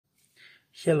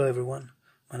Hello everyone,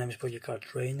 my name is Project Card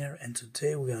Trainer and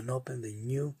today we're gonna open the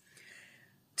new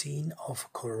tin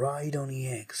of Koraidon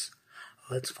EX.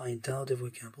 Let's find out if we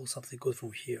can pull something good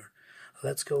from here.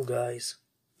 Let's go guys.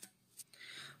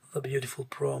 The beautiful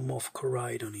promo of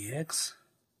Koraidon EX.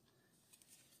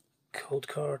 Code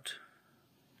card.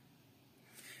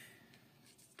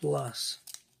 Plus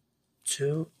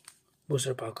 2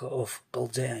 booster pack of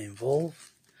Paldea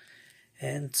Involve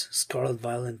and Scarlet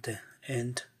Violet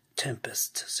and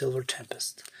Tempest, Silver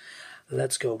Tempest.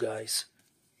 Let's go guys.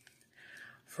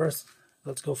 First,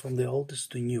 let's go from the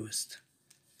oldest to newest.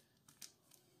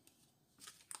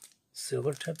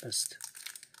 Silver Tempest.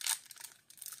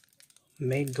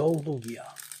 Made gold Lugia.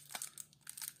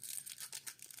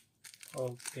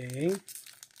 Okay.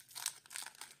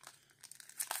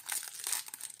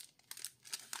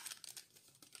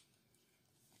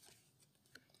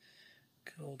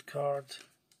 Gold card.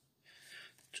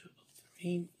 2,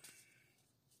 3.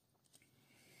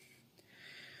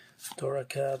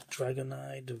 Toracat,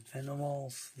 Dragonite,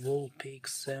 Venomoth,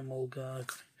 Vulpix, Semolga,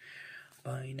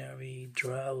 Binary,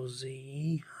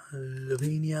 Drowsy,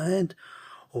 Lavinia, and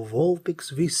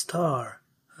Vulpix V-Star.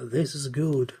 This is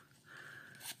good.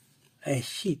 A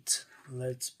hit.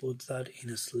 Let's put that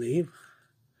in a sleeve.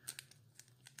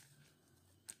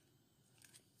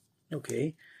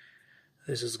 Okay,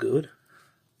 this is good.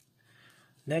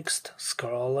 Next,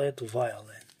 Scarlet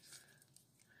Violet.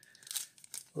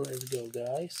 Let's go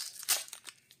guys.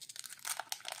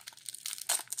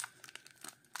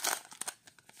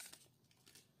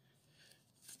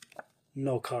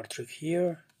 No card trick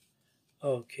here.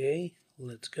 Okay,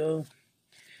 let's go.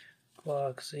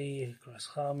 Quaxi,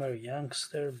 Crosshammer,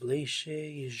 Youngster,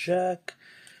 Blishy, Jack,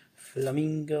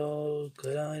 Flamingo,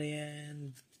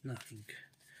 Koraidon, nothing.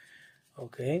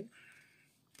 Okay.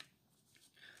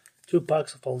 2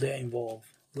 packs of Paldea Involve.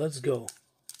 Let's go.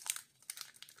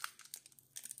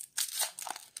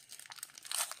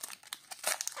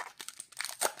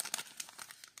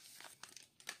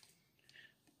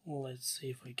 Let's see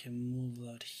if I can move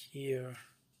that here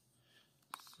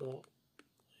so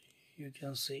you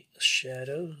can see a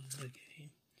shadow. Okay.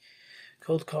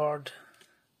 Code card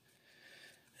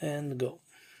and go.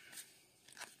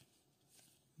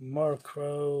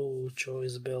 Murkrow,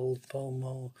 Choice Belt,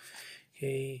 Pomo,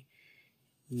 okay,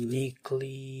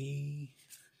 Nickly,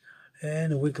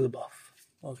 and Wigglybuff.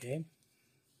 Okay,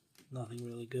 nothing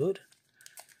really good.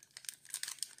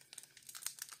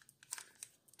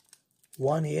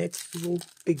 1 EX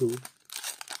Piggle.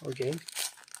 Okay.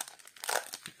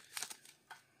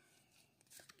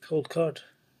 Cold card.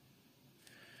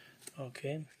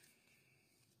 Okay.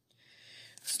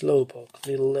 Slowpoke,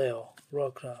 Little Leo,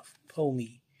 Rockruff,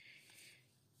 Pomi.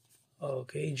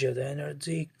 Okay, Jet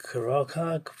Energy,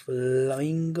 Crocock,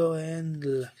 Flamingo,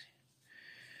 and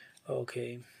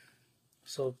okay.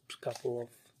 So a couple of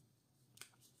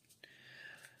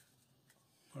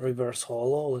reverse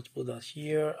holo. Let's put that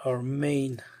here. Our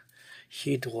main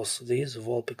hit was this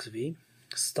Vulpix V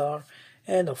Star,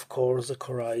 and of course the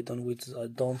Koraidon, which I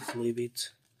don't leave it.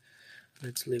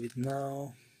 Let's leave it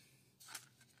now.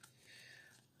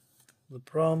 The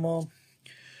promo.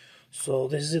 So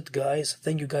this is it guys.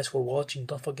 Thank you guys for watching.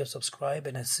 Don't forget to subscribe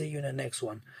and I'll see you in the next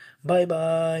one. Bye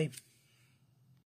bye.